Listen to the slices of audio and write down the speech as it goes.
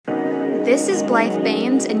This is Blythe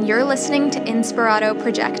Baines, and you're listening to Inspirato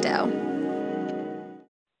Projecto.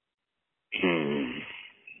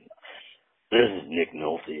 This is Nick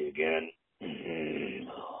Nolte again.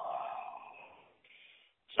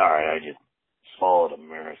 Sorry, I just swallowed a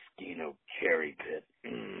maraschino cherry pit.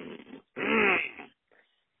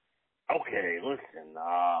 Okay, listen,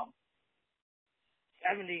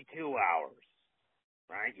 72 hours,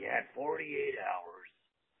 right? You had 48 hours.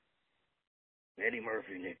 Eddie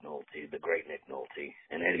Murphy, Nick Nolte, the great Nick Nolte,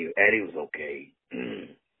 and Eddie was okay.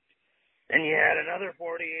 Then you had another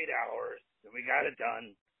 48 hours, and we got it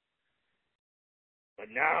done. But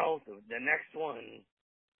now, the next one,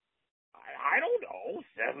 I don't know,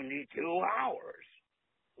 72 hours.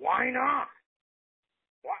 Why not?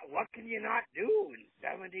 What can you not do in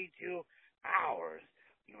 72 hours?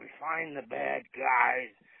 We find the bad guys,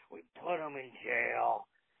 we put them in jail,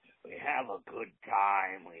 we have a good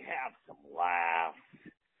time, we have some laughs.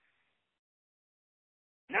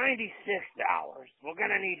 96 hours. We're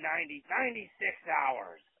gonna need 96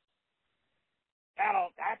 hours.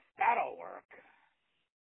 That'll work.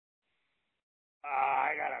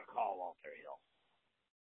 I gotta call Walter Hill.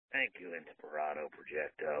 Thank you, Inspirato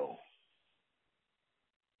Projecto.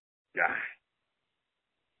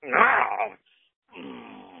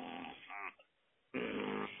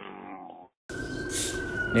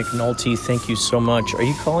 Nick Nolte, thank you so much. Are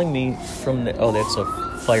you calling me from the... Oh, that's a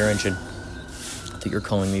fire engine. I think you're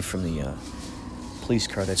calling me from the police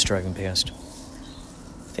car that's driving past.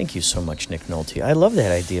 Thank you so much, Nick Nolte. I love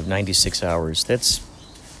that idea of 96 hours. That's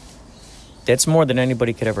more than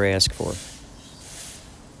anybody could ever ask for.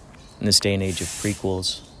 In this day and age of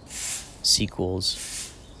prequels, sequels,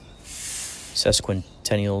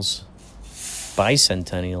 sesquicentennials,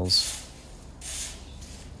 bicentennials,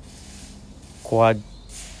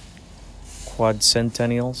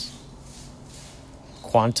 quadcentennials,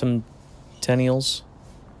 quantum-tennials.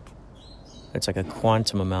 It's like a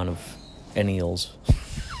quantum amount of ennials.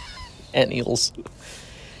 Ennials.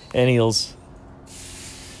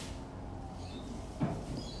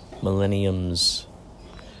 Millenniums.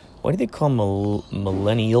 Why do they call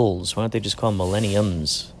millennials? Why don't they just call them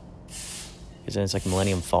millenniums? Because then it's like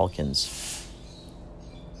Millennium Falcons.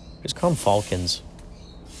 Just call them Falcons.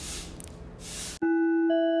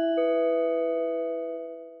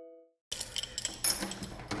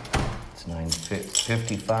 It's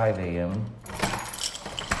 9:55 a.m.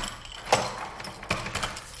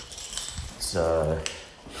 It's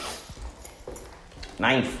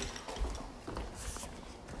 9th.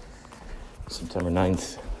 September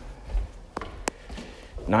 9th.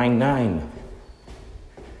 9/9.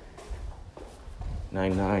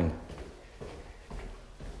 9/9.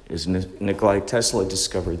 Is Nikolai Tesla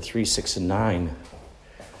discovered 3, 6, and 9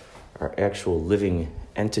 are actual living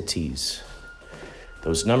entities.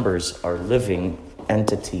 Those numbers are living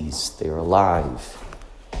entities. They are alive.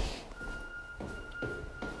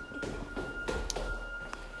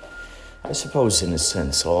 I suppose, in a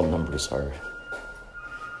sense, all numbers are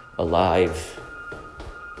alive.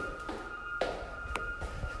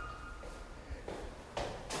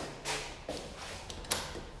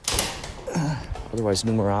 Otherwise,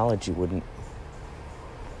 numerology wouldn't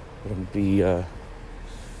be a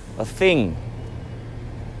thing.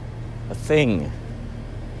 A thing.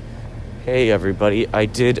 Hey, everybody, I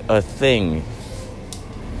did a thing.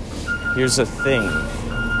 Here's a thing.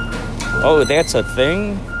 Oh, that's a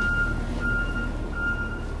thing?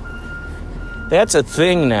 That's a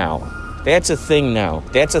thing now. That's a thing now.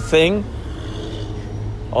 That's a thing?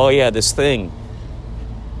 Oh, yeah, this thing.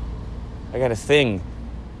 I got a thing.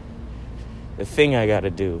 The thing I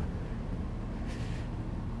gotta do.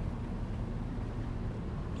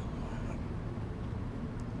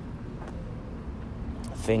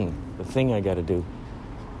 The thing I gotta do.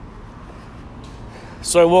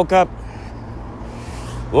 So I woke up,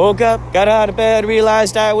 got out of bed,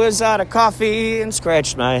 realized I was out of coffee, and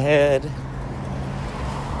scratched my head.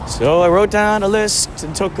 So I wrote down a list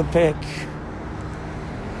and took a pick.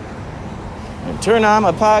 And turned on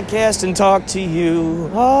my podcast and talked to you.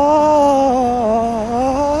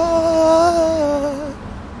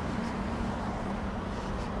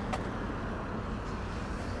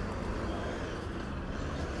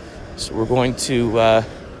 So we're going to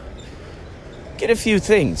get a few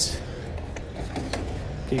things.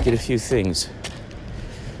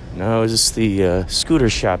 No, just the scooter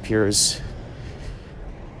shop here is...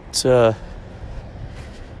 It's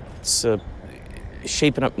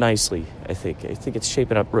shaping up nicely, I think. I think it's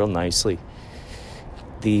shaping up real nicely.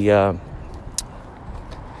 The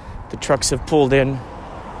trucks have pulled in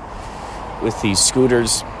with these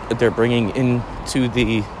scooters that they're bringing into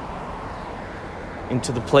the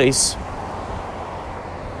place.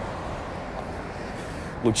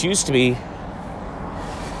 which used to be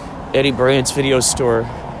Eddie Bryant's Video Store.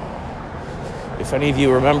 If any of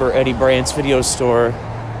you remember Eddie Bryant's Video Store,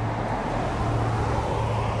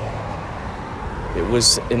 it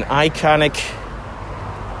was an iconic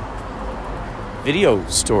video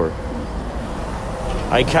store.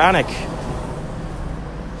 Iconic.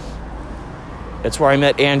 That's where I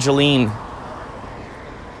met Angeline.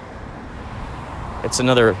 It's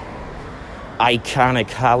another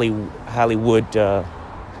iconic Hollywood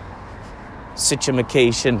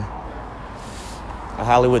situation, a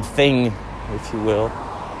Hollywood thing, if you will.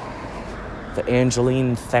 The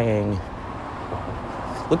Angeline thing.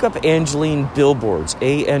 Look up Angeline Billboards.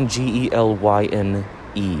 Angelyne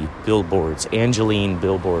Billboards. Angeline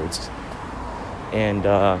Billboards. And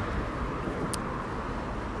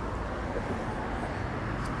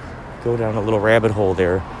go down a little rabbit hole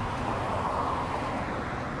there.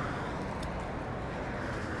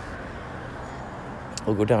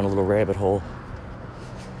 We'll go down a little rabbit hole.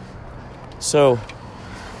 So,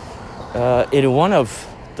 in one of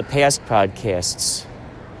the past podcasts,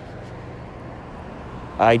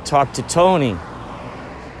 I talked to Tony,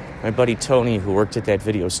 my buddy Tony, who worked at that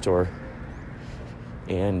video store.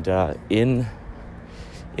 And in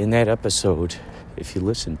that episode, if you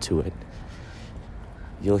listen to it,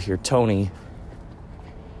 you'll hear Tony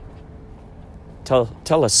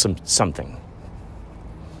tell us something.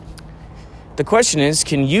 The question is,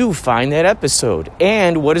 can you find that episode?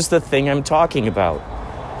 And what is the thing I'm talking about?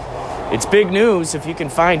 It's big news. If you can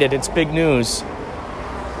find it, it's big news.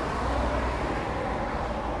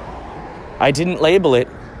 I didn't label it.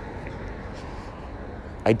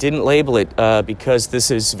 Because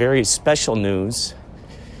this is very special news.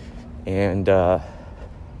 And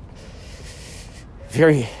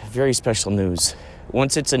very, very special news.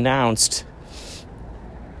 Once it's announced,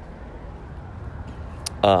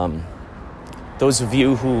 those of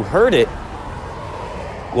you who heard it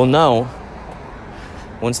will know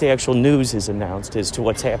once the actual news is announced as to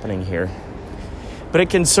what's happening here. But it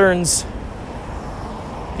concerns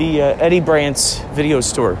the Eddie Bryant's Video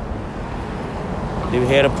Store. They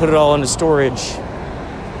had to put it all into storage.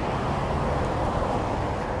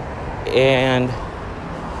 And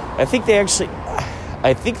I think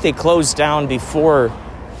they closed down before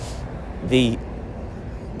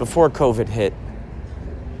COVID hit.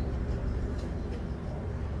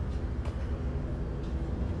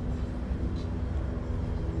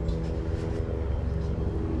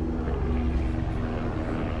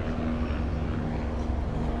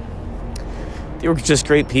 They were just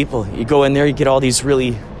great people. You go in there, you get all these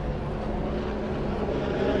really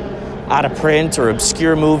out of print or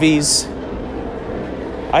obscure movies.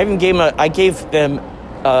 I gave them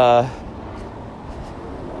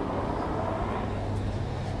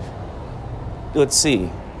let's see.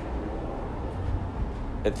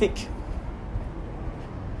 I think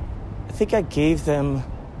I gave them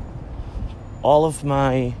all of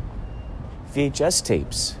my VHS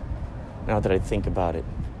tapes, now that I think about it.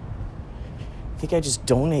 I think I just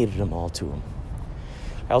donated them all to him.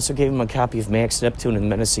 I also gave him a copy of Max Neptune and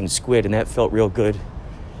Menacing Squid, and that felt real good,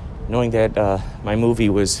 knowing that my movie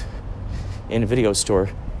was in a video store.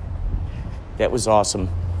 That was awesome.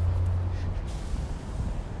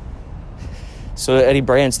 So Eddie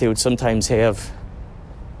Bryant's, they would sometimes have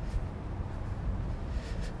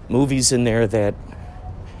movies in there that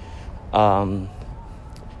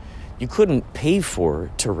you couldn't pay for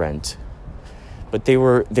to rent. But they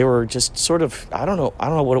were just sort of, I don't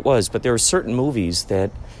know what it was, but there were certain movies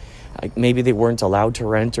that maybe they weren't allowed to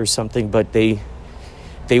rent or something, but they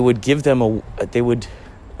would give them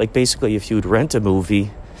like basically if you would rent a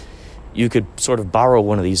movie, you could sort of borrow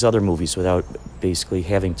one of these other movies without basically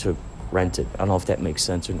having to rent it. I don't know if that makes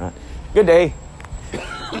sense or not. Good day.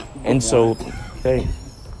 And so, hey,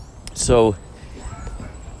 so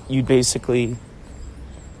you basically,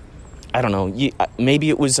 I don't know, maybe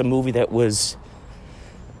it was a movie that was,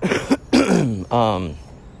 I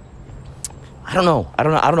don't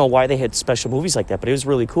know why they had special movies like that, but it was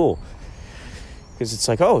really cool. Because it's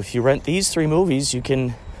like, oh, if you rent these 3 movies, you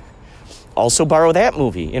can also borrow that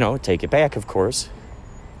movie, take it back, of course.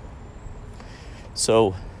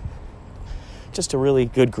 So, just a really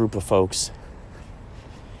good group of folks.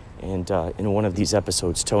 And in one of these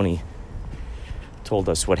episodes, Tony told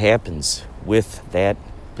us what happens with that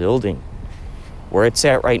building, where it's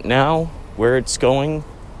at right now, where it's going,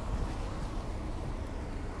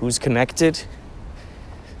 who's connected.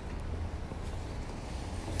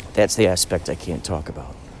 That's the aspect I can't talk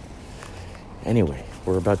about. Anyway,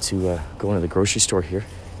 we're about to go into the grocery store here.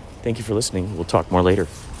 Thank you for listening. We'll talk more later.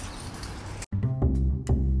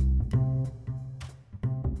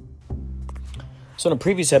 So in a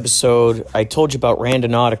previous episode, I told you about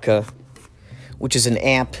Randonautica, which is an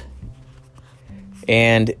app,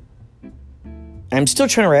 and I'm still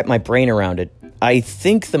trying to wrap my brain around it. I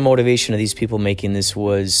think the motivation of these people making this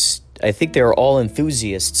was, I think they're all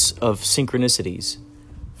enthusiasts of synchronicities,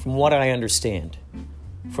 from what I understand.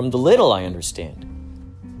 From the little I understand.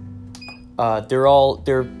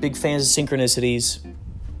 They're big fans of synchronicities.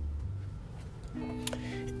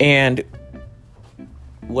 And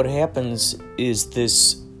what happens is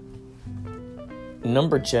this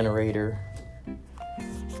number generator,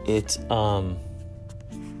 it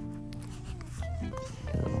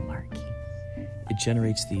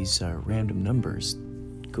generates these random numbers.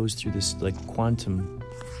 It goes through this like quantum.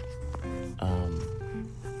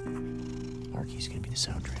 Marky's gonna be the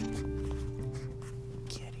soundtrack.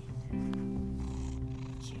 Kitty.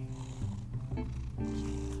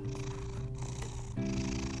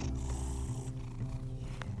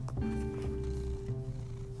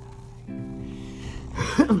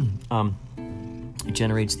 It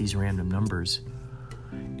generates these random numbers,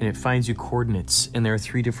 and it finds you coordinates. And there are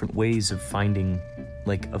 3 different ways of finding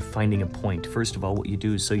a point. First of all, what you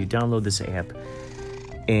do is, so you download this app,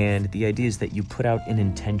 and the idea is that you put out an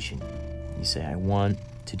intention. You say, I want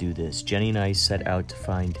to do this. Jenny and I set out to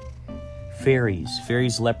find fairies,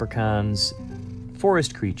 leprechauns,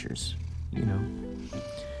 forest creatures,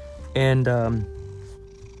 And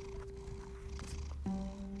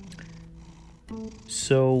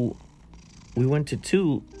so we went to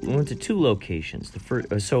two locations. The first,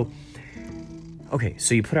 so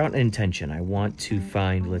you put out an intention. I want to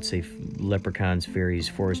find, let's say, leprechauns, fairies,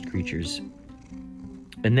 forest creatures.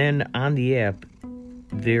 And then on the app,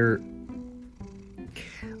 there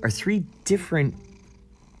are 3 different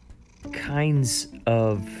kinds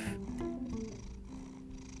of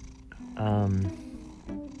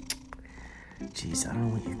I don't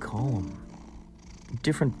know what you call them.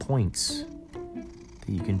 Different points that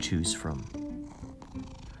you can choose from.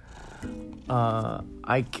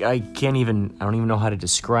 I don't even know how to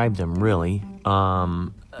describe them, really.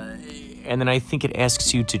 And then I think it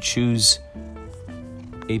asks you to choose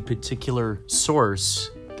a particular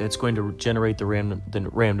source that's going to generate the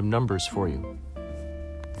random numbers for you.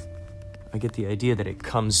 I get the idea that it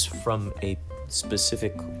comes from a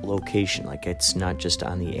specific location, like it's not just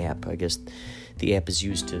on the app. I guess the app is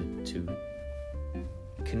used to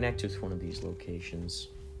connect with one of these locations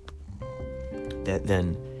that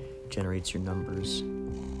then generates your numbers.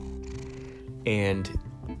 And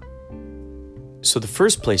so the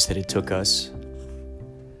first place that it took us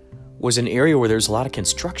was an area where there's a lot of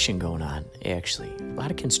construction going on, actually. A lot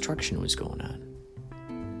of construction was going on.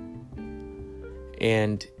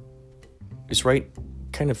 And it was right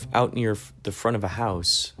kind of out near the front of a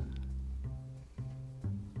house.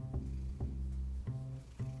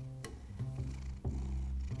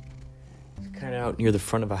 Kind of out near the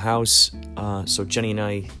front of a house. So Jenny and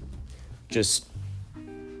I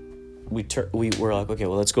we were like, okay,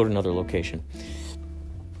 well, let's go to another location.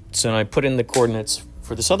 So I put in the coordinates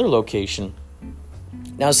for this other location.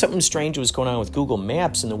 Now, something strange was going on with Google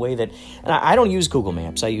Maps in the way that, and I don't use Google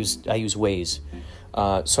Maps. I use Waze.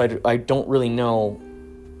 So I don't really know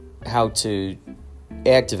how to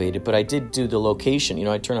activate it, but I did do the location.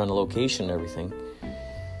 I turned on the location and everything.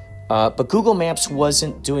 But Google Maps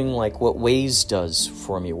wasn't doing like what Waze does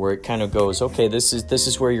for me, where it kind of goes, okay, this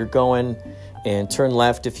is where you're going, and turn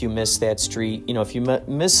left if you miss that street. If you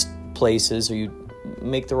miss places or you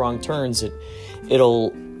make the wrong turns,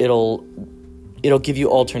 it'll give you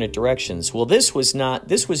alternate directions. Well, this was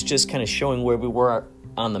just kind of showing where we were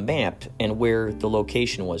on the map and where the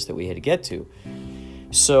location was that we had to get to.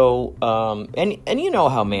 So, and you know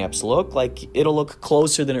how maps look, like it'll look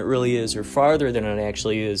closer than it really is or farther than it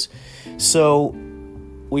actually is. So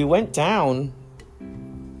we went down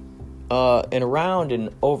and around and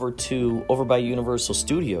over by Universal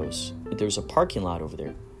Studios. There's a parking lot over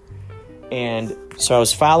there. And so I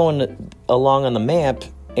was following along on the map,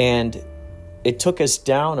 and it took us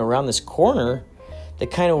down around this corner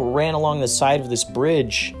that kind of ran along the side of this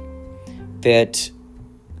bridge that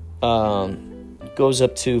goes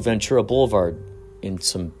up to Ventura Boulevard in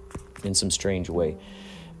some strange way.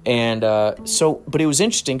 And but it was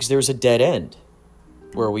interesting because there was a dead end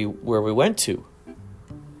where we went to.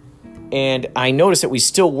 And I noticed that we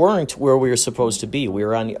still weren't where we were supposed to be. We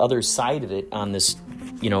were on the other side of it, on this,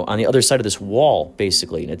 on the other side of this wall,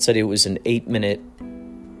 basically. And it said it was an 8-minute.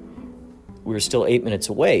 We were still 8 minutes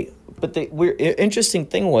away. But the interesting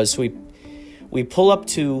thing was, we pull up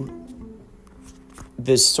to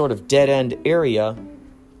this sort of dead end area,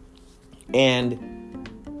 and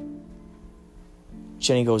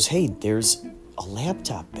Jenny goes, "Hey, there's a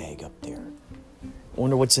laptop bag up there."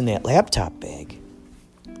 wonder what's in that laptop bag.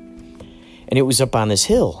 And it was up on this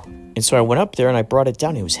hill. And so I went up there and I brought it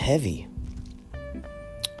down. It was heavy.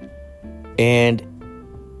 And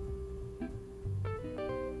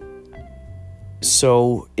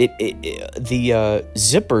so the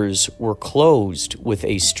zippers were closed with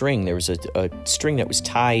a string. There was a string that was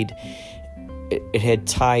tied. It had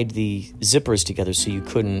tied the zippers together so you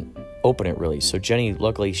couldn't open it really. So Jenny,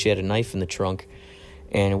 luckily, she had a knife in the trunk.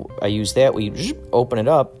 And I used that. We open it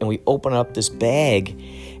up, and we open up this bag.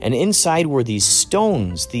 And inside were these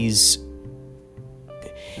stones. They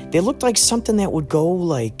looked like something that would go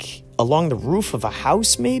like along the roof of a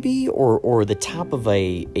house maybe, or the top of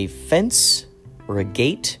a fence or a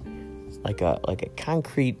gate, like a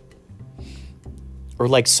concrete, or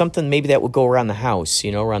like something maybe that would go around the house,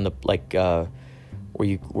 around the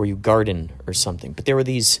where you garden or something. But there were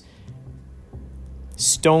these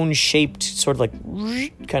stone-shaped, sort of like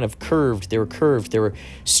kind of curved. They were curved. They were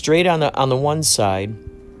straight on the one side.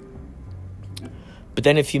 But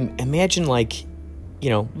then if you imagine like,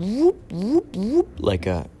 whoop, whoop, whoop, like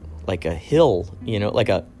a hill, like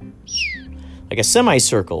a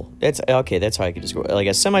semicircle. That's how I could describe it. Like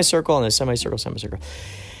a semicircle and a semicircle.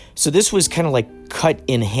 So this was kind of like cut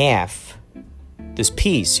in half, this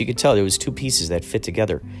piece. You could tell there was two pieces that fit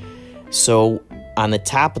together. So on the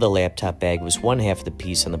top of the laptop bag was one half of the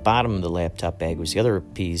piece. On the bottom of the laptop bag was the other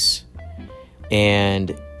piece.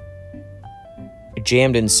 And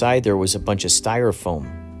jammed inside there was a bunch of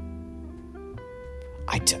styrofoam.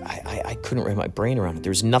 I couldn't wrap my brain around it.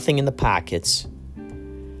 There was nothing in the pockets.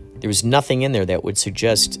 There was nothing in there that would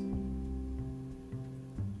suggest...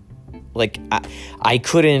 Like, I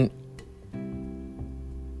couldn't...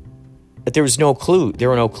 There was no clue. There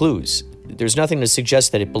were no clues. There's nothing to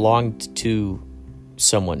suggest that it belonged to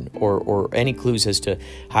someone or any clues as to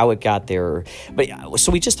how it got there. But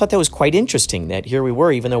so we just thought that was quite interesting, that here we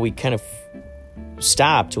were, even though we kind of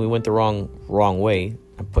stopped and we went the wrong way,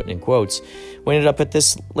 I'm putting in quotes, we ended up at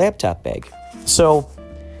this laptop bag. So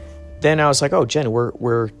then I was like, oh, Jen,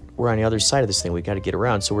 we're on the other side of this thing. We got to get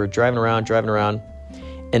around. So we're driving around,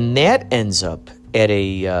 and that ends up at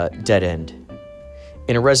a dead end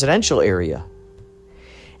in a residential area.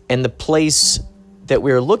 And the place that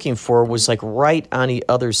we were looking for was like right on the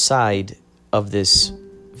other side of this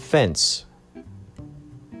fence.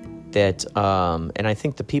 That, and I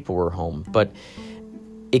think the people were home, but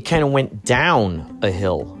it kind of went down a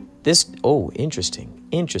hill.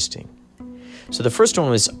 Interesting. So the first one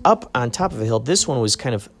was up on top of a hill. This one was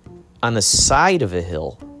kind of on the side of a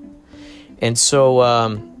hill. And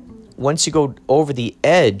so once you go over the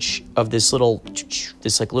edge of this little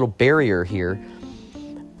barrier here,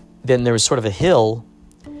 then there was sort of a hill,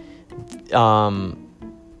 and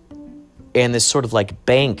this sort of like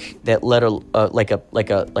bank that led like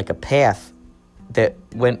a path that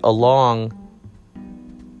went along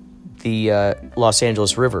the Los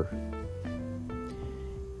Angeles River.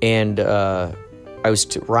 And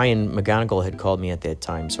Ryan McGonigal had called me at that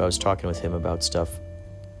time, so I was talking with him about stuff.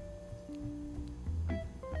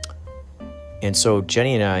 And so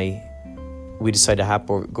Jenny and I, we decided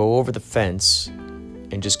to go over the fence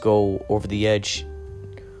and just go over the edge,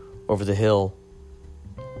 over the hill.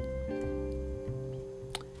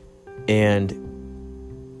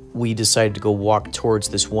 And we decided to go walk towards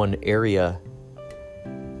this one area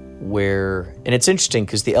where, and it's interesting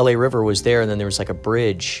because the LA River was there, and then there was like a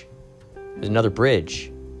bridge. There's another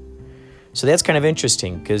bridge. So that's kind of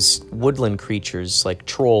interesting because woodland creatures like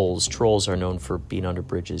trolls are known for being under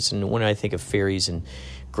bridges. And when I think of fairies and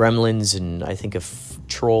gremlins, and I think of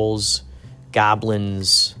trolls,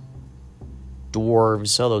 goblins,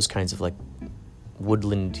 dwarves, all those kinds of like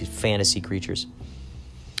woodland fantasy creatures.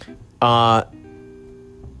 So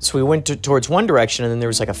we went towards one direction, and then there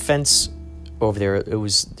was like a fence over there. It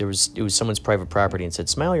was someone's private property, and said,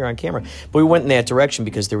 "Smile, you're on camera." But we went in that direction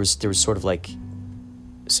because there was sort of like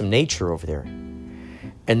some nature over there.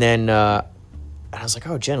 And then I was like,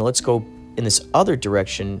 "Oh, Jenna, let's go in this other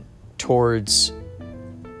direction towards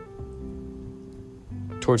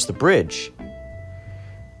the bridge.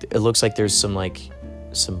 It looks like there's some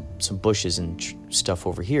bushes and stuff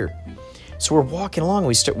over here." So we're walking along.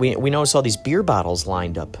 We noticed all these beer bottles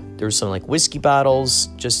lined up. There's some like whiskey bottles,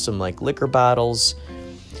 just some like liquor bottles,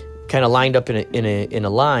 kind of lined up in a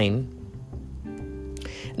line.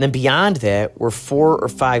 And then beyond that were 4 or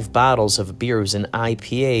 5 bottles of a beer. It was an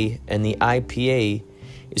IPA, and the IPA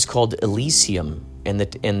is called Elysium, and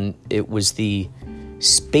it was the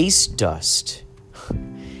Space Dust,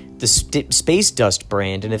 the Space Dust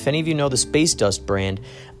brand. And if any of you know the Space Dust brand,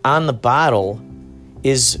 on the bottle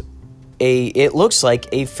is it looks like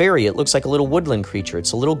a fairy. It looks like a little woodland creature.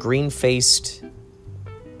 It's a little green-faced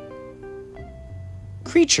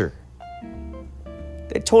creature.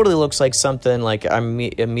 It totally looks like something like I'm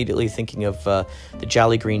immediately thinking of the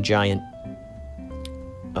Jolly Green Giant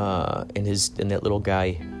and that little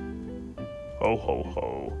guy. Ho, ho,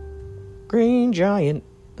 ho. Green Giant.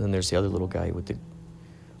 And then there's the other little guy with the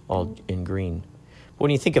all in green. But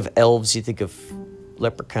when you think of elves, you think of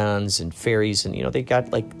leprechauns and fairies, and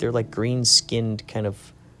they're like green-skinned kind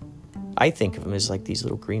of. I think of them as like these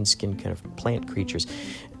little green-skinned kind of plant creatures.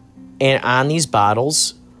 And on these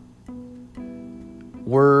bottles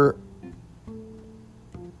were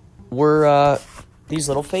these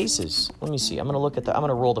little faces. Let me see. I'm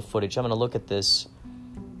gonna roll the footage. I'm gonna look at this.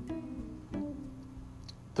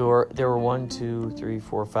 There were 1, 2, 3,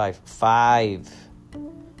 4, 5. Five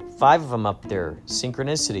of them up there.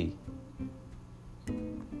 Synchronicity.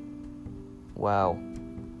 Wow.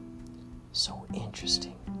 So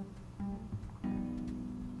interesting.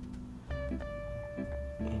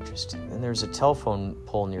 And there's a telephone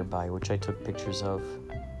pole nearby, which I took pictures of.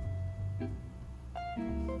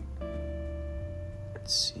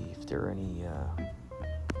 Let's see if there are any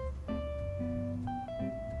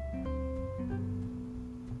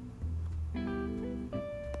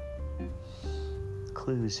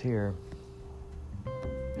clues here.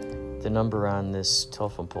 The number on this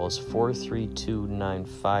telephone pole is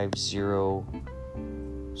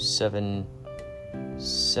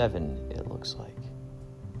 432-950-77, it looks like.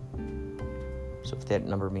 So if that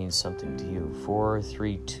number means something to you,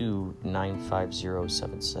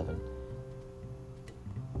 432-950-77.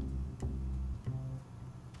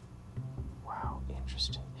 Wow,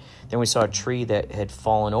 interesting. Then we saw a tree that had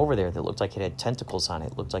fallen over there that looked like it had tentacles on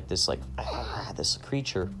it. It looked like this this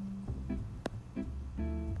creature.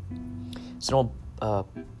 It's an old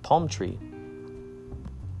palm tree.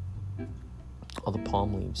 All the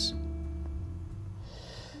palm leaves.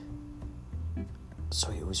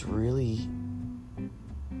 So it was really...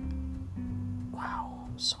 Wow,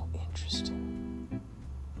 so interesting.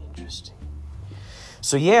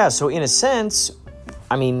 So in a sense,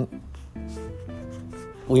 I mean,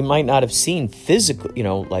 we might not have seen physical,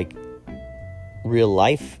 like real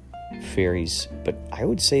life fairies, but I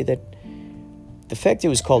would say that the fact it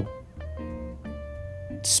was called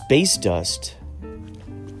space dust,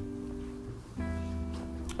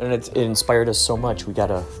 and it inspired us so much. We got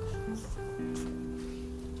a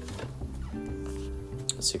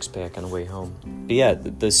 6-pack on the way home. But yeah,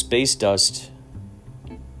 the space dust,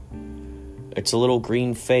 it's a little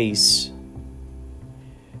green face,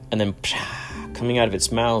 and then coming out of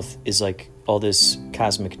its mouth is like all this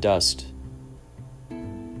cosmic dust.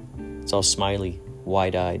 It's all smiley,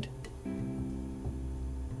 wide-eyed.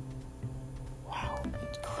 Wow,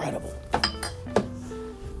 incredible.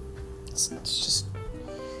 It's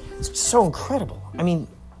so incredible. I mean,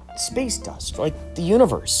 space dust, like the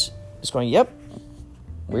universe is going, yep,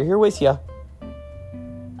 we're here with you.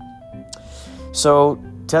 So,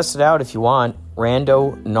 test it out if you want.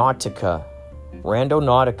 Randonautica.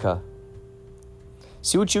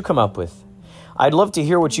 See what you come up with. I'd love to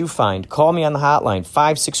hear what you find. Call me on the hotline,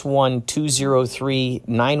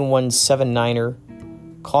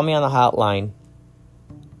 561-203-9179. Call me on the hotline.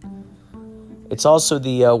 It's also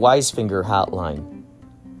the Wisefinger hotline.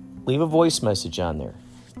 Leave a voice message on there.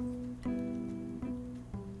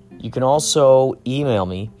 You can also email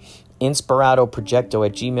me,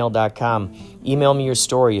 inspiratoprojecto@gmail.com. Email me your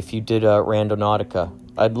story if you did Randonautica.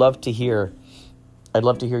 I'd love to hear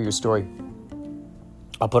your story.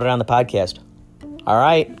 I'll put it on the podcast. All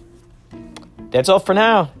right. That's all for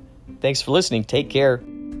now. Thanks for listening. Take care.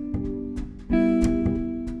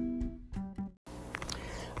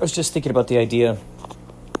 I was just thinking about the idea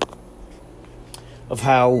of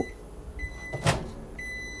how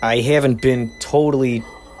I haven't been totally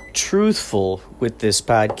truthful with this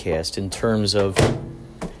podcast in terms of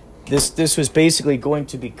this was basically going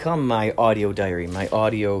to become my audio diary, my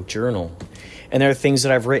audio journal. And there are things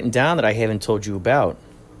that I've written down that I haven't told you about.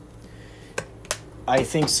 I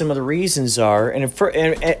think some of the reasons are,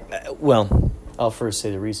 I'll first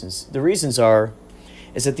say the reasons. The reasons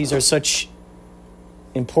is that these are such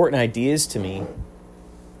important ideas to me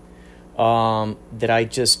that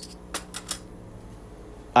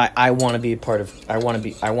I want to be a part of. I want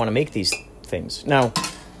to make these things. Now,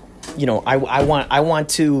 I want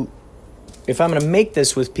to, if I'm going to make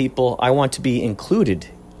this with people, I want to be included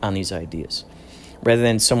on these ideas. Rather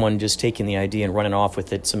than someone just taking the idea and running off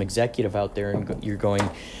with it, some executive out there, and you're going,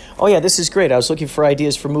 oh yeah, this is great. I was looking for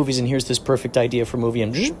ideas for movies, and here's this perfect idea for a movie.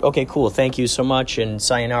 And okay, cool. Thank you so much, and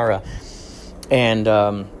sayonara. And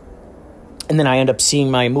then I end up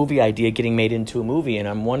seeing my movie idea getting made into a movie, and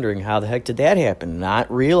I'm wondering how the heck did that happen?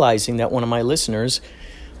 Not realizing that one of my listeners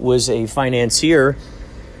was a financier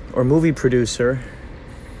or movie producer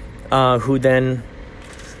who then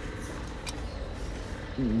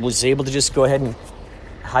was able to just go ahead and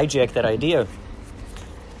hijack that idea.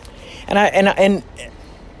 And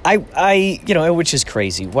I you know, which is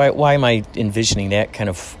crazy. Why am I envisioning that kind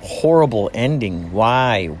of horrible ending?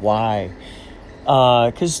 Why?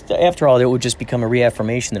 Because after all, it would just become a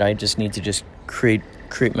reaffirmation that I just need to just create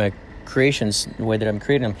my creations the way that I'm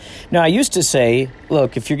creating them. Now, I used to say,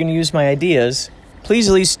 look, if you're going to use my ideas, please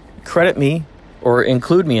at least credit me or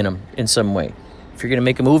include me in them in some way. If you're going to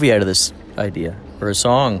make a movie out of this idea or a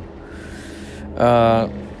song,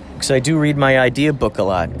 because I do read my idea book a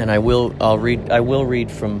lot, and I will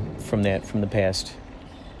read from the past.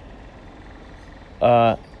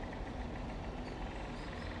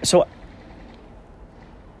 So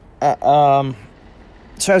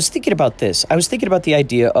I was thinking about this. I was thinking about the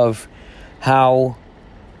idea of how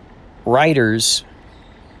writers,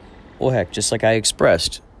 well, heck, just like I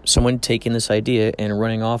expressed, someone taking this idea and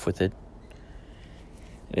running off with it.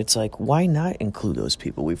 It's like, why not include those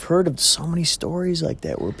people? We've heard of so many stories like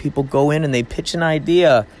that where people go in and they pitch an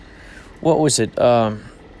idea. What was it? I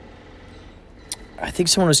think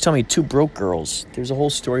someone was telling me Two Broke Girls. There's a whole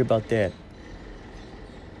story about that.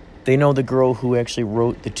 They know the girl who actually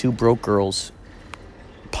wrote the Two Broke Girls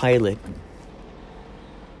pilot.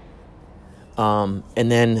 And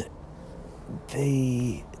then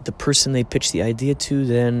the person they pitched the idea to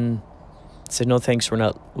then said, no thanks, we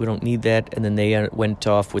don't need that. And then they went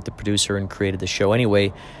off with the producer and created the show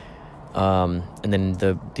anyway. And then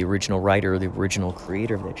the original writer, the original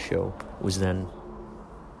creator of that show was then,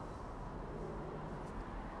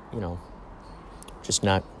 you know, just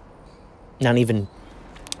not even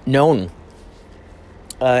known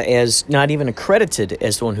as, not even accredited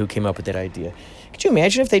as the one who came up with that idea. Could you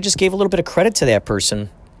imagine if they just gave a little bit of credit to that person?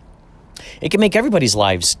 It could make everybody's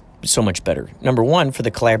lives so much better. Number one, for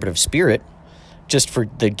the collaborative spirit, just for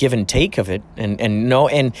the give and take of it,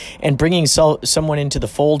 and bringing someone into the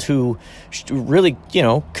fold who really, you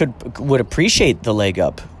know, would appreciate the leg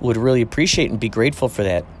up, would really appreciate and be grateful for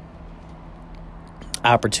that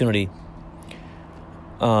opportunity.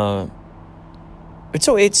 So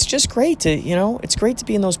it's just great to, you know, it's great to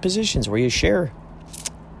be in those positions where you share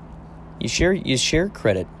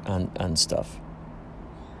credit on stuff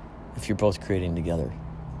if you're both creating together.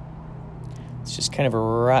 It's just kind of a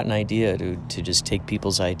rotten idea to just take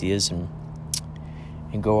people's ideas and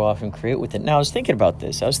go off and create with it. Now, I was thinking about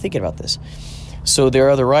this. So there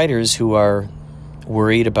are the writers who are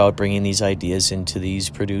worried about bringing these ideas into these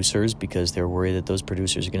producers because they're worried that those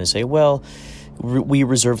producers are going to say, well, we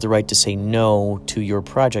reserve the right to say no to your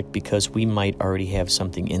project because we might already have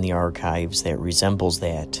something in the archives that resembles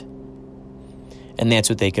that. And that's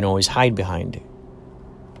what they can always hide behind.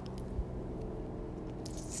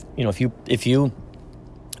 You know, if you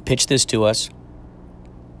pitch this to us,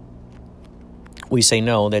 we say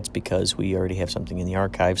no, that's because we already have something in the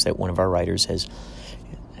archives that one of our writers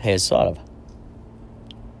has thought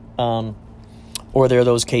of. Or there are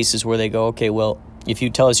those cases where they go, okay, well, if you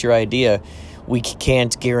tell us your idea, we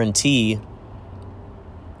can't guarantee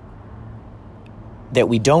that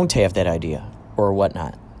we don't have that idea or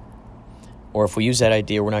whatnot. Or if we use that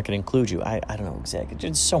idea, we're not going to include you. I don't know exactly.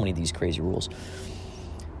 There's so many of these crazy rules.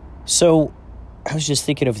 So I was just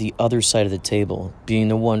thinking of the other side of the table, being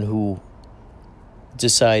the one who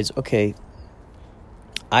decides, okay,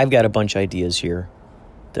 I've got a bunch of ideas here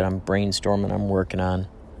that I'm brainstorming, I'm working on.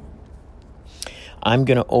 I'm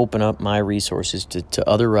going to open up my resources to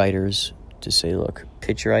other writers to say, look,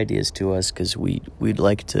 pitch your ideas to us because we'd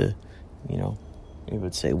like to, you know, we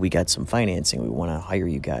would say we got some financing. We want to hire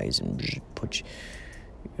you guys and put,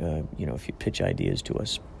 you know, if you pitch ideas to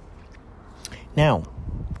us. Now,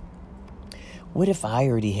 what if I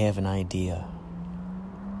already have an idea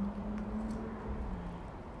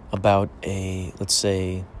about let's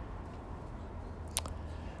say,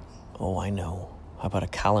 I know, how about a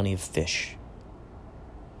colony of fish?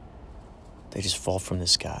 They just fall from the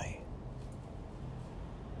sky.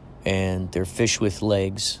 And they're fish with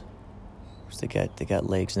legs. So they got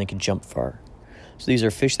legs and they can jump far. So these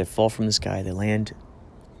are fish that fall from the sky. They land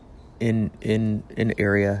in an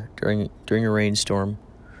area during a rainstorm.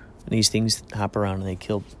 And these things hop around and they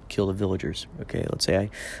kill the villagers. Okay, let's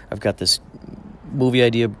say I've got this movie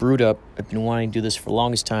idea brewed up. I've been wanting to do this for the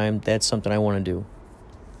longest time. That's something I want to do.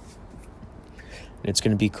 And it's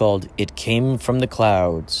going to be called It Came from the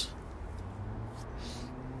Clouds.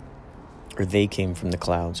 Or They Came from the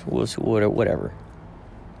Clouds. Whatever.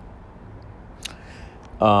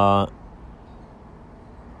 And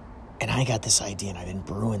I got this idea and I've been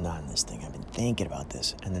brewing on this thing. I've been thinking about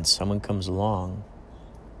this. And then someone comes along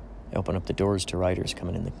I open up the doors to writers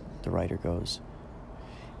coming in. The writer goes,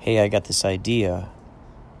 "Hey, I got this idea.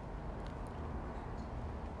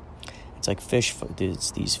 It's like fish.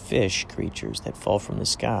 It's these fish creatures that fall from the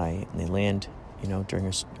sky, and they land, during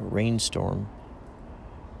a rainstorm,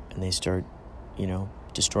 and they start,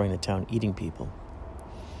 destroying the town, eating people."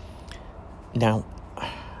 Now,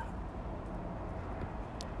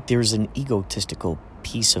 there's an egotistical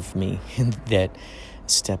piece of me that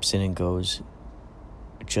steps in and goes,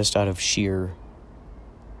 just out of sheer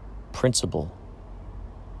principle.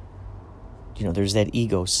 There's that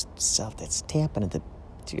ego self that's tapping at the,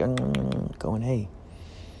 going, "Hey,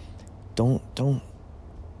 don't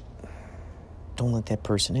let that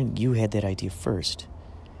person in. You had that idea first.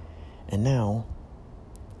 And now,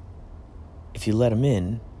 if you let them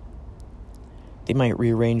in, they might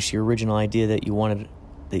rearrange your original idea that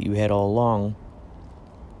you had all along.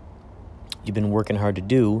 You've been working hard to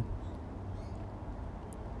do.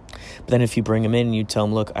 But then if you bring them in and you tell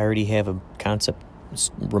them, look, I already have a concept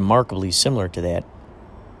remarkably similar to that.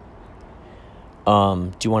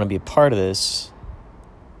 Do you want to be a part of this?"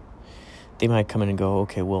 They might come in and go,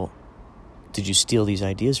 "Okay, well, did you steal these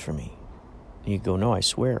ideas from me?" And you go, "No, I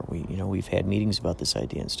swear. We've had meetings about this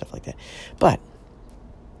idea and stuff like that." But,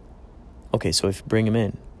 okay, so if you bring them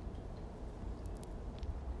in,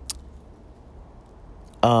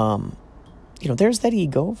 there's that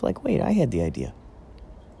ego of like, wait, I had the idea.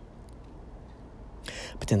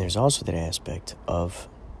 But then there's also that aspect of,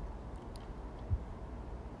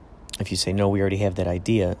 if you say, "No, we already have that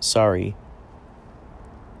idea, sorry,"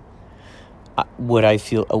 I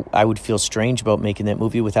would feel strange about making that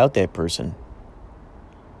movie without that person.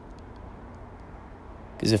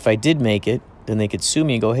 Because if I did make it, then they could sue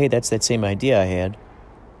me and go, "Hey, that's that same idea I had."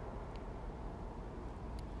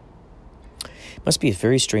 It must be a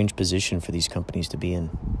very strange position for these companies to be in.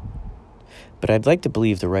 But I'd like to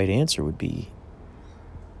believe the right answer would be,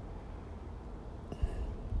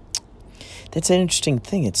 that's an interesting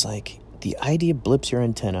thing. It's like the idea blips your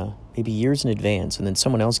antenna maybe years in advance, and then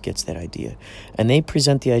someone else gets that idea, and they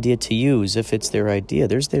present the idea to you as if it's their idea.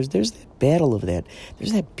 There's that battle of that.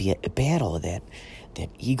 There's that battle of that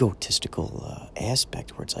egotistical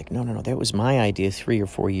aspect where it's like, no, that was my idea 3 or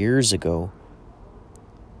 4 years ago,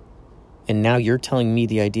 and now you're telling me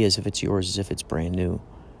the idea as if it's yours, as if it's brand new.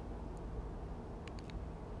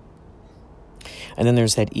 And then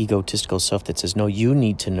there's that egotistical self that says, no, you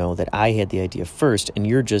need to know that I had the idea first, and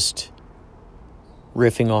you're just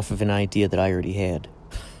riffing off of an idea that I already had.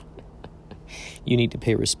 You need to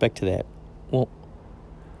pay respect to that. Well,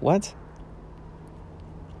 what?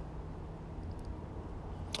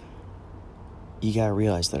 You gotta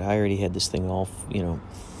realize that I already had this thing all,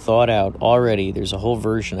 thought out already. There's a whole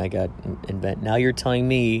version I got invented. Now you're telling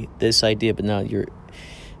me this idea, but now you're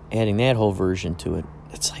adding that whole version to it.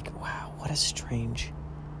 It's like, wow, what a strange.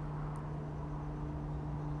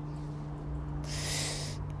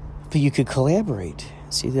 But you could collaborate.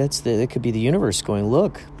 See, that could be the universe going,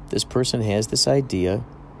 look, this person has this idea.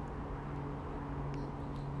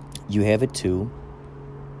 You have it too.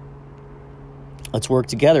 Let's work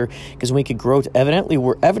together because we could grow. Evidently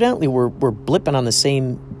we're blipping on the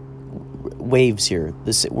same waves here.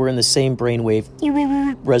 We're in the same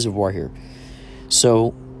brainwave reservoir here.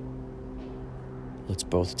 So let's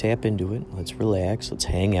both tap into it. Let's relax. Let's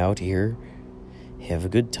hang out here. Have a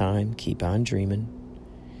good time. Keep on dreaming.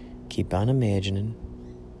 Keep on imagining.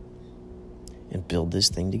 And build this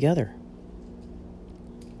thing together.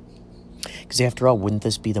 Because after all, wouldn't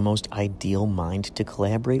this be the most ideal mind to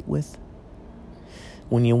collaborate with?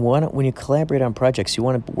 When you collaborate on projects, you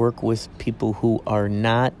want to work with people who are,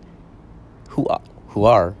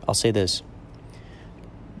 I'll say this,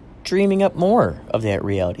 dreaming up more of that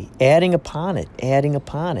reality, adding upon it.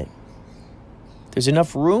 There's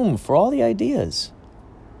enough room for all the ideas.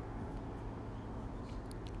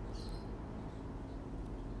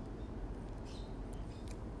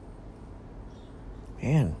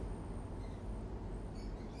 Man.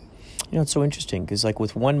 It's so interesting because like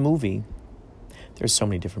with one movie, there's so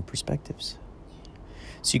many different perspectives.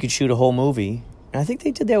 So you could shoot a whole movie. And I think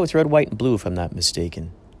they did that with Red, White, and Blue, if I'm not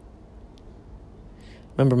mistaken.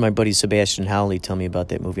 Remember my buddy Sebastian Howley tell me about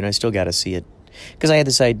that movie, and I still got to see it. Because I had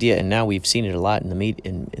this idea, and now we've seen it a lot in the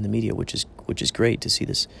media, which is great to see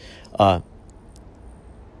this. The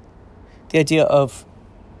idea of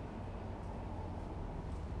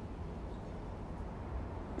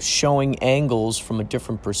showing angles from a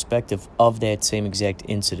different perspective of that same exact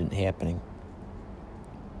incident happening.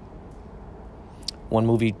 One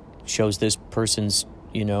movie shows this person's,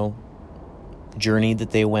 journey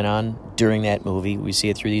that they went on during that movie. We see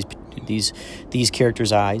it through these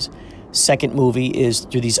characters' eyes. second movie is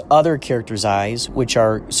through these other characters' eyes, which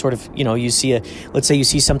are sort of, let's say you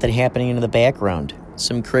see something happening in the background,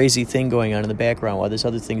 some crazy thing going on in the background while this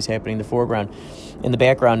other thing's happening in the foreground. In the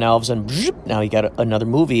background, now all of a sudden, now you got another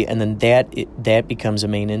movie, and then that becomes a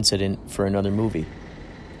main incident for another movie.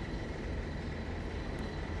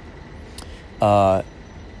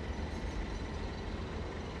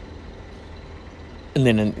 And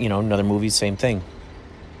then, another movie, same thing.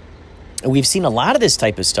 And we've seen a lot of this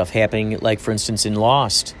type of stuff happening, like, for instance, in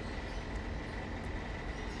Lost.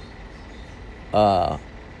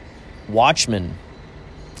 Watchmen,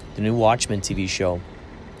 the new Watchmen TV show.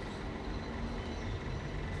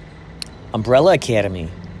 Umbrella Academy.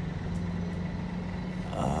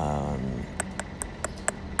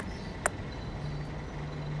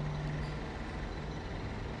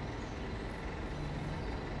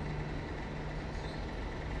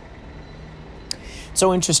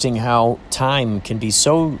 So interesting how time can be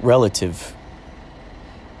so relative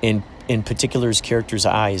in particular characters'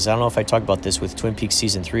 eyes. I don't know if I talked about this with Twin Peaks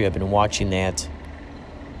Season 3. I've been watching that.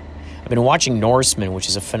 I've been watching Norseman, which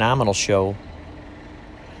is a phenomenal show.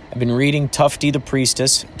 I've been reading Tufty the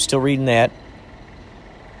Priestess. I'm still reading that.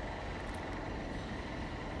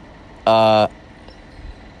 I'm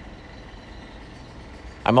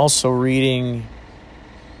also reading,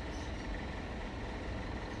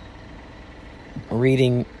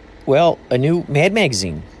 a new Mad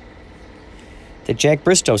magazine that Jack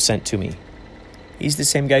Bristow sent to me. He's the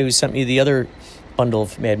same guy who sent me the other bundle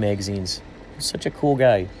of Mad magazines. He's such a cool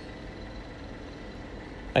guy.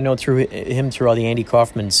 I know through all the Andy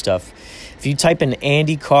Kaufman stuff. If you type in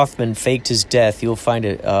Andy Kaufman faked his death, you'll find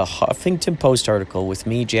a Huffington Post article with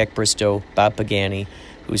me, Jack Bristow, Bob Pagani,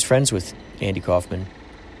 who's friends with Andy Kaufman,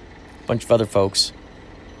 a bunch of other folks.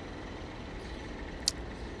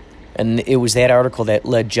 And it was that article that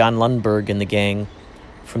led John Lundberg and the gang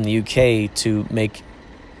from the UK to make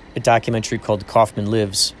a documentary called Kaufman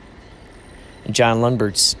Lives. And John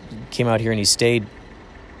Lundberg came out here and he stayed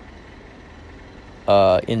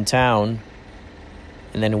in town,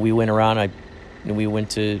 and then we went around. And we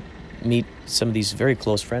went to meet some of these very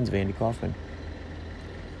close friends of Andy Kaufman.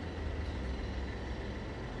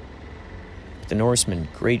 The Norseman,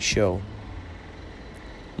 great show.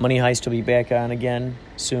 Money Heist will be back on again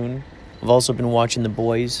soon. I've also been watching The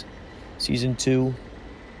Boys, Season 2.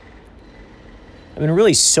 I've been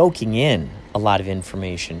really soaking in a lot of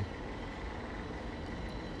information.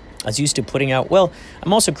 I was used to putting out,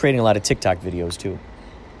 I'm also creating a lot of TikTok videos too.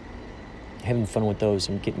 Having fun with those.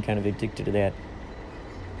 I'm getting kind of addicted to that.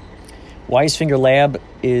 Wisefinger Lab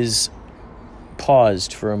is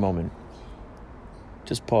paused for a moment.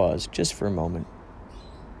 Just pause, just for a moment.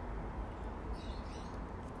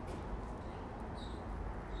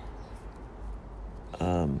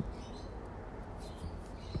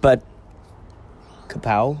 But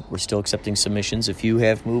Kapow, we're still accepting submissions. If you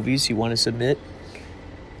have movies you want to submit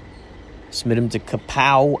them to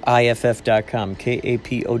KapowIFF.com,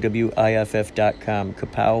 KAPOWIFF.com,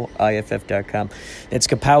 KapowIFF.com. That's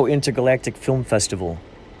Kapow Intergalactic Film Festival.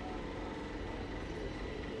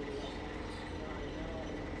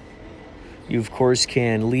 You, of course,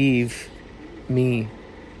 can leave me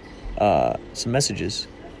some messages,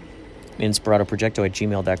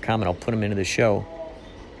 inspiratoprojecto@gmail.com, and I'll put them into the show.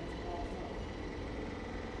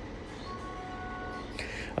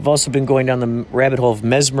 I've also been going down the rabbit hole of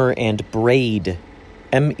Mesmer and Braid,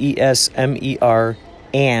 MESMER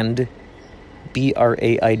and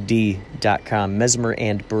BRAID.com,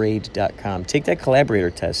 mesmerandbraid.com. Take that collaborator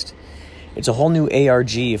test. It's a whole new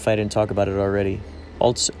ARG if I didn't talk about it already.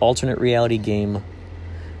 Alternate reality game.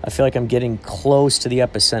 I feel like I'm getting close to the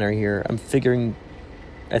epicenter here. I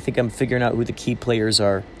think I'm figuring out who the key players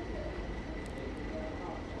are.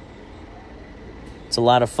 It's a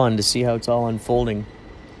lot of fun to see how it's all unfolding.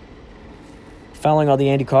 Following all the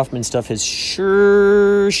Andy Kaufman stuff has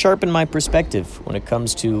sure sharpened my perspective when it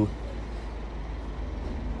comes to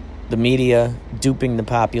the media duping the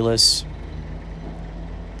populace.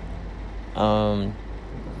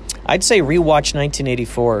 I'd say rewatch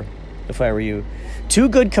 1984 if I were you. Two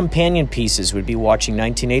good companion pieces would be watching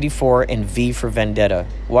 1984 and V for Vendetta.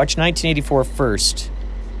 Watch 1984 first,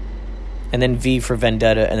 and then V for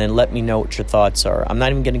Vendetta, and then let me know what your thoughts are. I'm not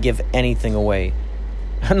even going to give anything away.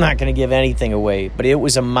 But it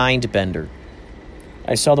was a mind bender.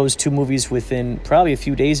 I saw those two movies within probably a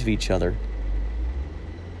few days of each other,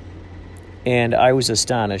 and I was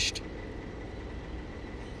astonished.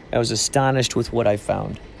 I was astonished with what I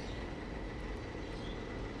found.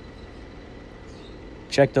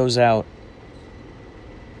 Check those out.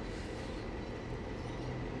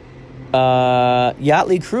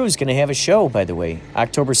 Yachtly Crew is going to have a show, by the way,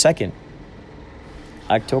 October 2nd.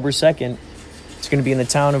 October 2nd. It's going to be in the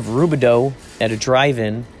town of Rubidoux at a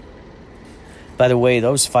drive-in. By the way,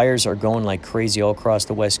 those fires are going like crazy all across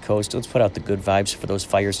the West Coast. Let's put out the good vibes for those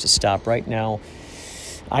fires to stop. Right now,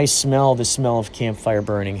 I smell the smell of campfire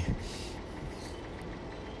burning.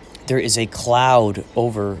 There is a cloud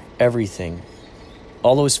over everything.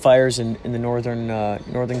 All those fires in the northern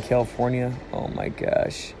California. Oh my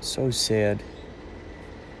gosh, so sad.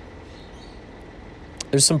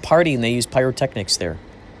 There's some party and they use pyrotechnics there.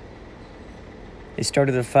 They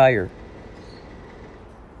started a fire.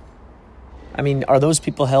 I mean, are those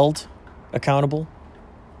people held accountable?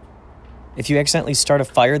 If you accidentally start a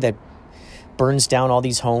fire that burns down all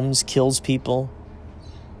these homes, kills people,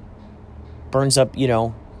 burns up,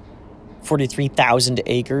 43,000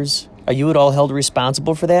 acres, are you at all held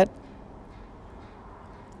responsible for that?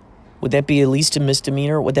 Would that be at least a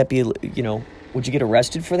misdemeanor? Would that be, would you get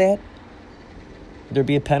arrested for that? Would there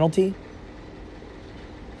be a penalty?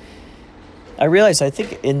 I realize, I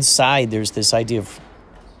think inside there's that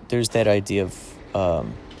idea of,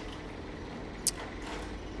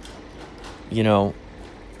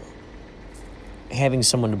 having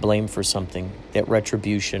someone to blame for something, that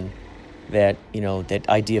retribution, that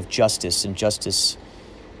idea of justice. And justice,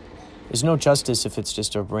 there's no justice if it's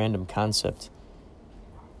just a random concept.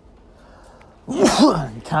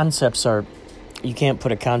 Concepts are, you can't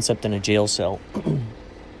put a concept in a jail cell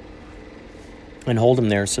and hold them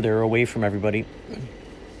there so they're away from everybody.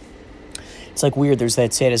 It's like weird. There's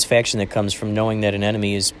that satisfaction that comes from knowing that an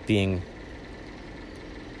enemy is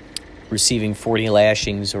receiving 40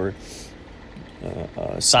 lashings or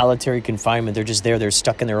solitary confinement. They're just there. They're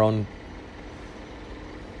stuck in their own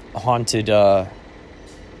haunted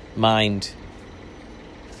mind.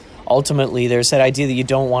 Ultimately, there's that idea that you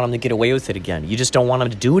don't want them to get away with it again. You just don't want them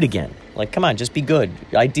to do it again. Like, come on, just be good.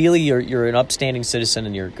 Ideally, you're an upstanding citizen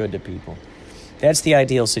and you're good to people. That's the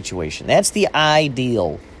ideal situation. That's the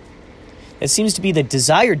ideal. It seems to be the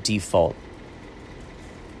desired default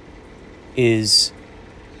is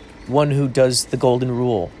one who does the golden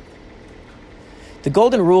rule. The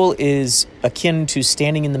golden rule is akin to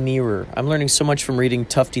standing in the mirror. I'm learning so much from reading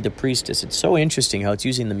Tufty the Priestess. It's so interesting how it's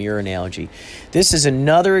using the mirror analogy. This is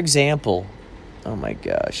another example. Oh my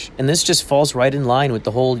gosh. And this just falls right in line with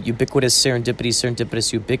the whole ubiquitous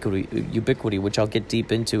serendipitous ubiquity, which I'll get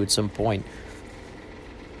deep into at some point.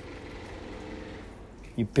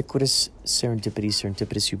 Ubiquitous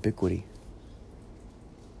serendipitous ubiquity.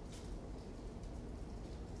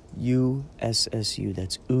 USSU,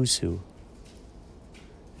 that's USU.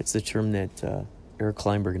 It's the term that Eric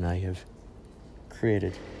Kleinberg and I have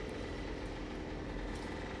created.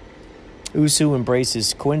 USU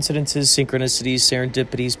embraces coincidences, synchronicities,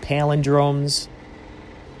 serendipities, palindromes,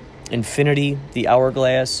 infinity, the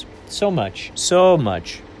hourglass, so much.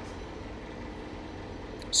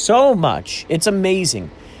 It's amazing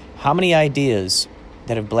how many ideas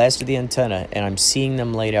that have blasted the antenna, and I'm seeing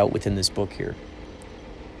them laid out within this book here.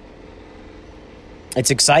 It's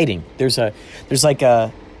exciting. There's like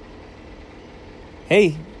a,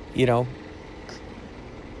 hey,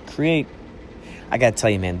 create. I gotta tell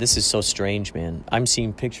you, man, this is so strange, man. I'm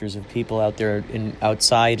seeing pictures of people out there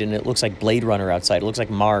outside, and it looks like Blade Runner outside. It looks like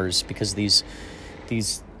Mars because it's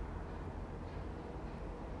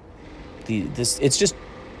just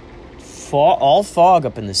all fog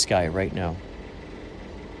up in the sky right now.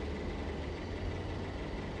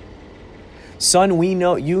 Son, we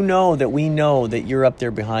know that you're up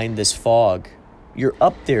there behind this fog. You're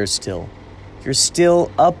up there still. You're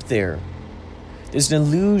still up there. There's an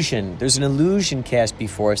illusion cast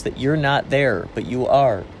before us that you're not there, but you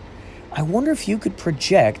are. I wonder if you could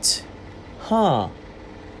project, on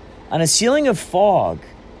a ceiling of fog.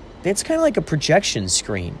 That's kind of like a projection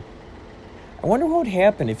screen. I wonder what would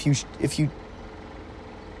happen if you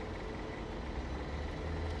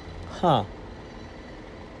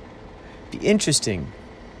be interesting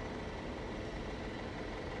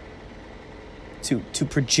to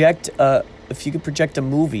project if you could project a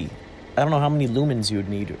movie. I don't know how many lumens you would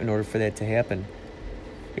need in order for that to happen.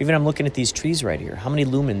 Even I'm looking at these trees right here. How many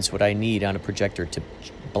lumens would I need on a projector to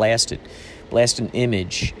blast an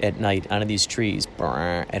image at night onto these trees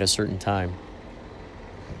at a certain time?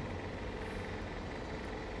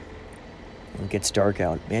 When it gets dark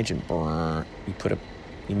out, imagine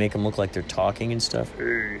you make them look like they're talking and stuff.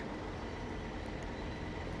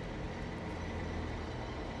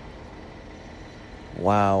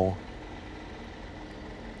 Wow.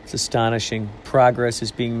 It's astonishing. Progress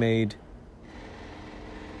is being made.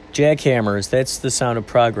 Jackhammers, that's the sound of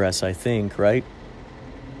progress, I think, right?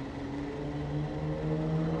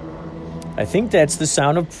 I think that's the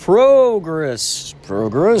sound of Progress.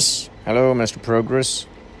 Progress? Hello, Mr. Progress.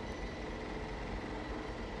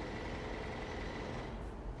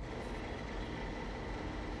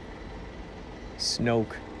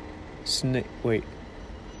 Snoke. Wait.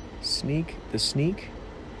 Sneak? The Sneak?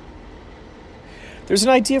 There's an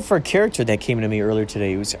idea for a character that came to me earlier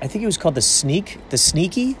today. I think it was called the Sneak. The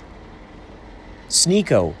Sneaky?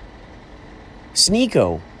 Sneeko.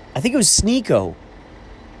 Sneeko. I think it was Sneeko.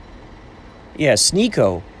 Yeah,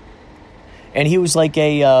 Sneeko. And he was like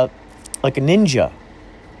a ninja.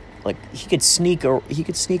 Like he could sneak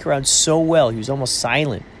around so well. He was almost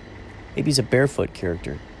silent. Maybe he's a barefoot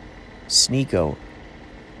character. Sneeko.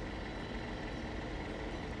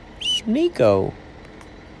 Sneeko.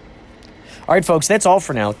 All right, folks, that's all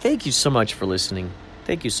for now. Thank you so much for listening.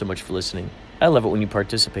 Thank you so much for listening. I love it when you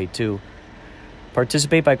participate, too.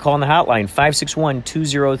 Participate by calling the hotline,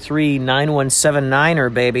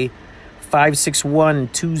 561-203-9179, baby.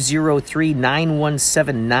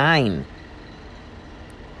 561-203-9179.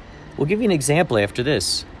 We'll give you an example after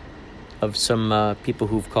this of some people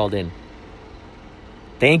who've called in.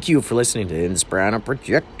 Thank you for listening to Inspirano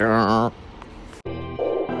Projector.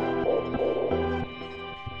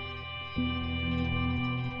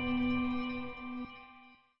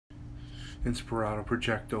 Inspirado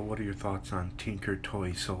Projecto, what are your thoughts on Tinker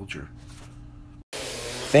Toy Soldier?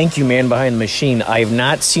 Thank you, man behind the machine. I have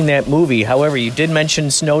not seen that movie. However, you did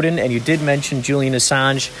mention Snowden and you did mention Julian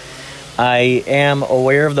Assange. I am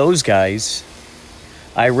aware of those guys.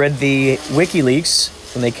 I read the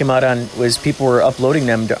WikiLeaks when they came out was people were uploading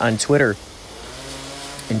them on Twitter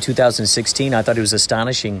in 2016. I thought it was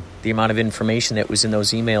astonishing the amount of information that was in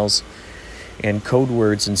those emails and code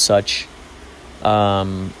words and such.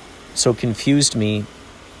 So confused me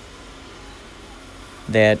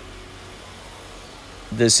that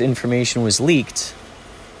this information was leaked,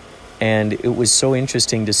 and it was so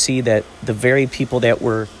interesting to see that the very people that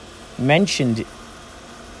were mentioned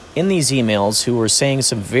in these emails who were saying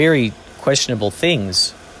some very questionable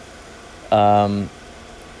things,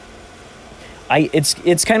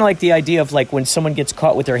 it's kind of like the idea of like when someone gets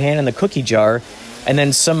caught with their hand in the cookie jar and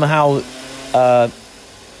then somehow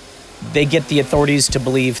they get the authorities to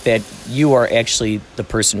believe that you are actually the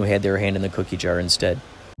person who had their hand in the cookie jar instead.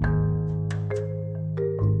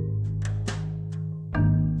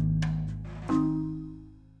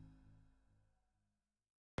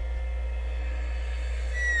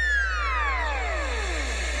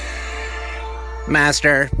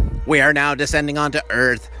 Master, we are now descending onto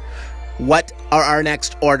Earth. What are our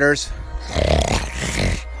next orders?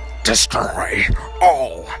 Destroy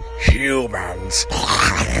all humans.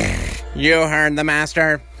 You heard the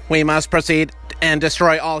Master. We must proceed and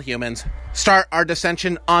destroy all humans. Start our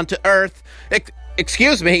descension onto Earth.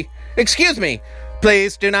 Excuse me.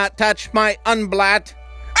 Please do not touch my unblat.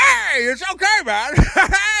 Hey, it's okay, man.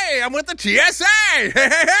 Hey, I'm with the TSA.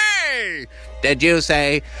 Hey. Did you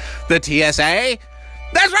say the TSA?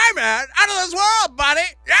 That's right, man. Out of this world, buddy.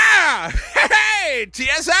 Yeah. Hey,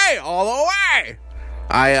 TSA all the way.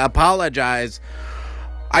 I apologize.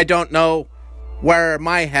 I don't know where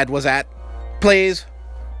my head was at. Please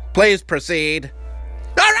proceed.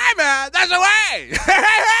 All right, man. That's the way.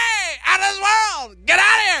 Hey, out of this world. Get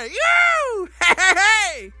out of here. You.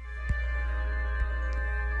 Hey.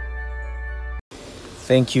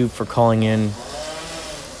 Thank you for calling in,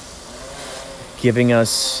 giving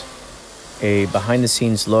us a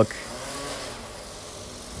behind-the-scenes look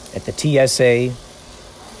at the TSA,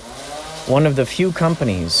 one of the few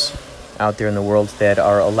companies out there in the world that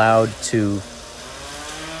are allowed to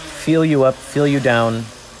feel you up, feel you down,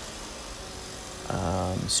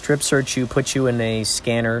 strip search you, put you in a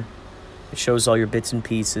scanner. It shows all your bits and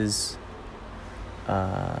pieces.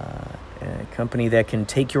 A company that can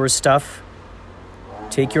take your stuff,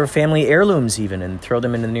 take your family heirlooms even, and throw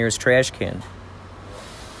them in the nearest trash can.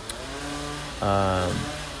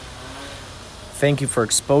 Thank you for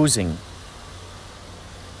exposing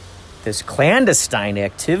this clandestine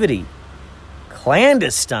activity.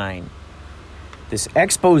 This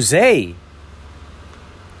expose.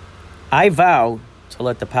 I vow to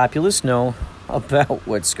let the populace know about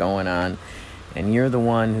what's going on. And you're the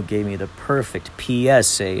one who gave me the perfect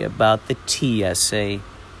PSA about the TSA.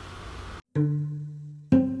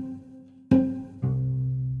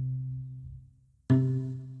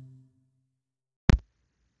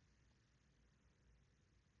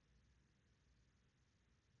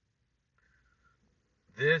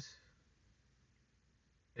 This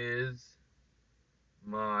is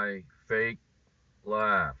my fake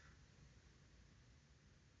laugh.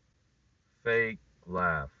 Fake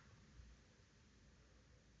laugh.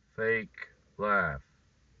 Fake laugh.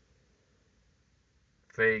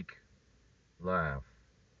 fake laugh.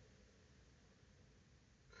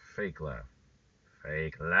 Fake laugh.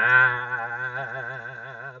 Fake laugh.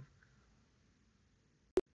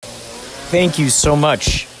 Thank you so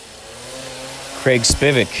much, Craig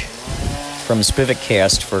Spivak from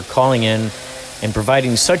SpivakCast, for calling in and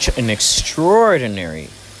providing such an extraordinary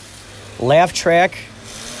laugh track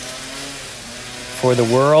for the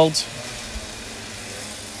world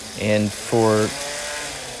and for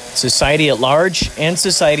society at large and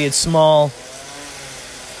society at small,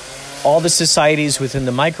 all the societies within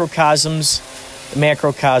the microcosms, the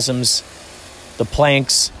macrocosms, the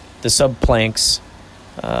planks, the subplanks,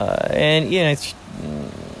 and, you know,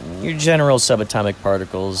 your general subatomic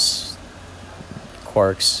particles,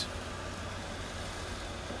 quarks,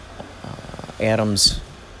 atoms,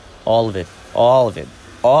 all of it,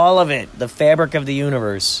 the fabric of the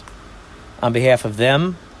universe. On behalf of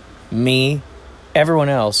them, me, everyone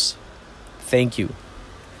else, thank you.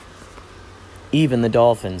 Even the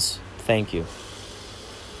dolphins, thank you.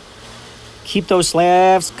 Keep those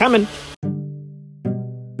laughs coming.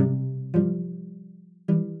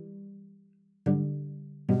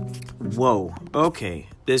 Whoa, okay.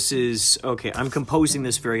 I'm composing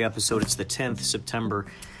this very episode. It's the 10th September.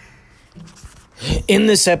 In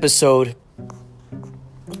this episode,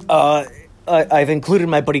 I've included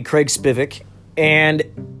my buddy Craig Spivak and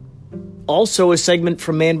also a segment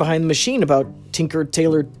from Man Behind the Machine about Tinker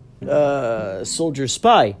Tailor Soldier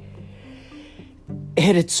Spy.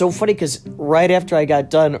 And it's so funny because right after I got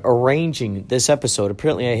done arranging this episode,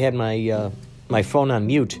 apparently I had my phone on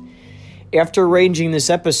mute. After arranging this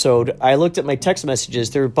episode, I looked at my text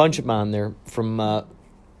messages. There were a bunch of them on there from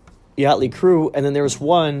Yachtly Crew, and then there was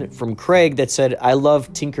one from Craig that said, "I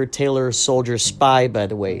love Tinker Tailor Soldier Spy, by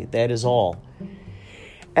the way. That is all."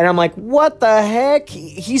 And I'm like, what the heck?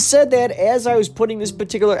 He said that as I was putting this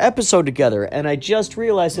particular episode together, and I just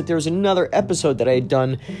realized that there was another episode that I had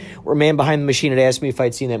done where Man Behind the Machine had asked me if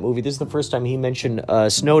I'd seen that movie. This is the first time he mentioned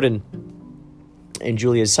Snowden and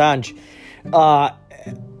Julian Assange.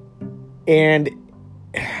 And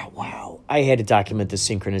wow, I had to document the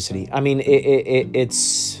synchronicity. I mean,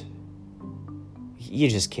 it's you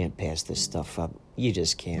just can't pass this stuff up. You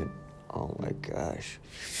just can't. Oh my gosh,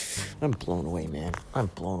 I'm blown away, man. I'm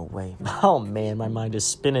blown away. Oh man, my mind is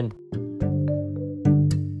spinning.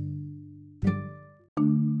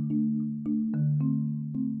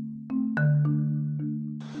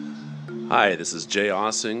 Hi, this is Jay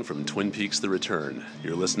Ossing from Twin Peaks: The Return.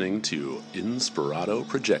 You're listening to Inspirato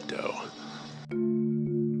Projecto.